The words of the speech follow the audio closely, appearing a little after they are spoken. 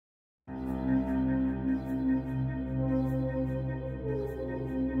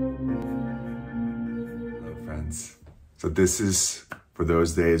So this is for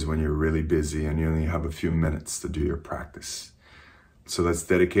those days when you're really busy and you only have a few minutes to do your practice. So let's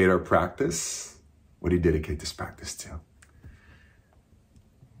dedicate our practice. What do you dedicate this practice to?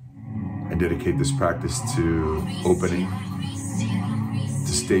 I dedicate this practice to opening,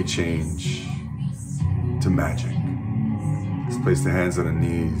 to state change, to magic. Let's place the hands on the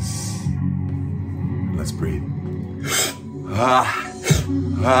knees. Let's breathe.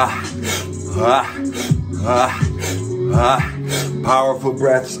 Powerful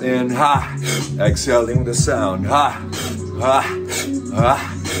breaths in. Exhaling with a sound.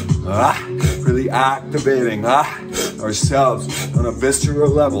 Really activating ourselves on a visceral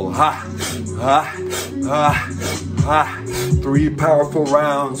level. 3 powerful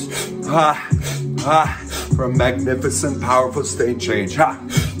rounds for a magnificent, powerful state change.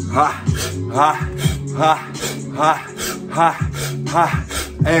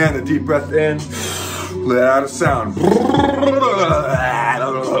 And a deep breath in. Let out a sound.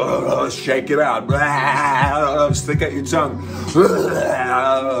 Shake it out. Stick out your tongue.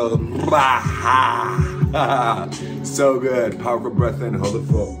 So good. Powerful breath in. Hold it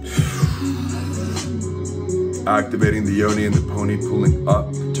full. Activating the yoni and the poni, pulling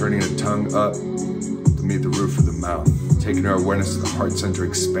up, turning the tongue up to meet the roof of the mouth. Taking our awareness to the heart center,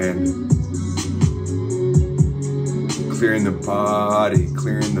 expanding. Clearing the body,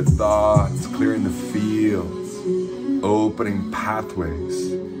 clearing the thoughts, clearing the fields, opening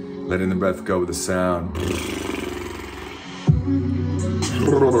pathways, letting the breath go with a sound.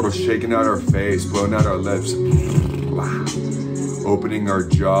 Shaking out our face, blowing out our lips, opening our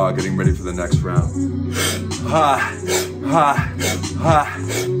jaw, getting ready for the next round.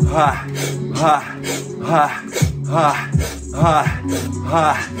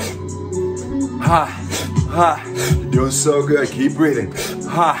 You're doing so good. Keep breathing.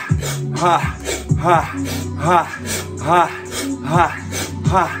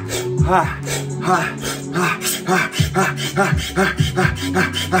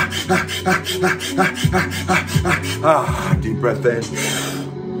 Deep breath in.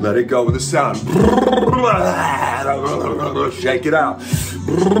 Let it go with a sound. Shake it out.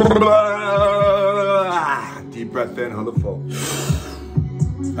 Deep breath in. Hold it full.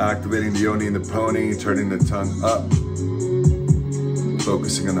 Activating the yoni and the poni, turning the tongue up,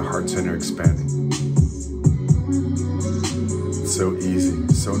 focusing on the heart center, expanding. It's so easy,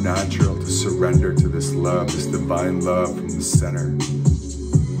 so natural to surrender to this love, this divine love from the center.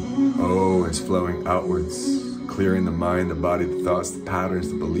 Oh, it's flowing outwards, clearing the mind, the body, the thoughts, the patterns,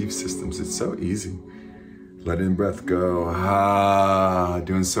 the belief systems. It's so easy. Letting the breath go.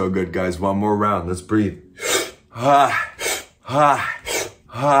 Doing so good, guys. One more round. Let's breathe.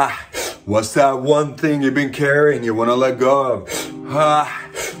 What's that one thing you've been carrying you want to let go of?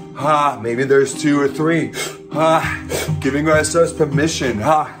 Maybe there's 2 or 3. Giving ourselves permission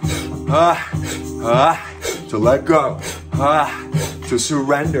to let go, to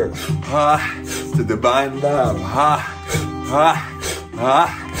surrender to divine love.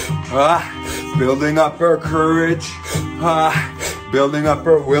 Building up our courage, building up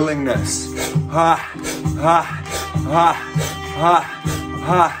our willingness.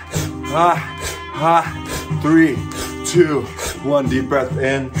 3, 2, 1. Deep breath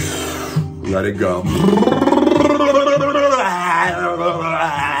in. Let it go.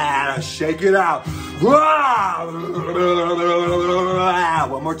 Shake it out.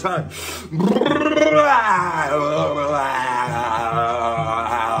 One more time.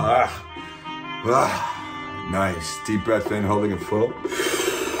 Nice. Deep breath in, holding it full.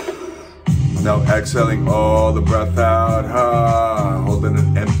 Now exhaling all the breath out, holding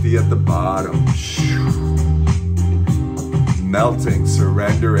it empty at the bottom. Melting,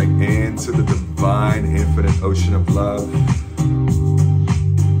 surrendering into the divine, infinite ocean of love.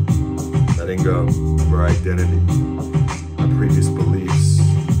 Letting go of our identity, our previous beliefs.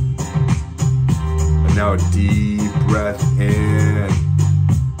 And now a deep breath in,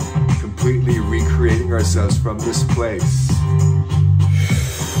 completely recreating ourselves from this place.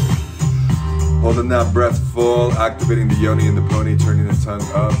 Holding that breath full, activating the yoni and the poni, turning the tongue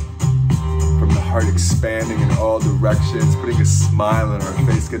up. From the heart expanding in all directions, putting a smile on our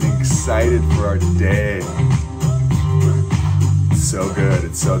face, getting excited for our day. It's so good,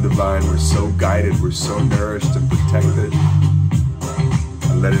 it's so divine, we're so guided, we're so nourished and protected.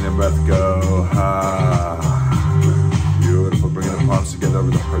 And letting the breath go. Beautiful, bringing the palms together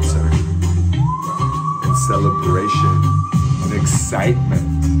over the heart center. In celebration, in excitement.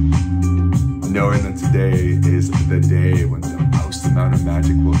 Knowing that today is the day when the most amount of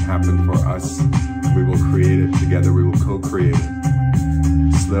magic will happen for us. We will create it together, we will co-create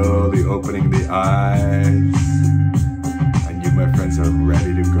it. Slowly opening the eyes, my friends are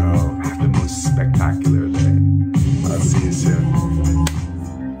ready to go. The most spectacular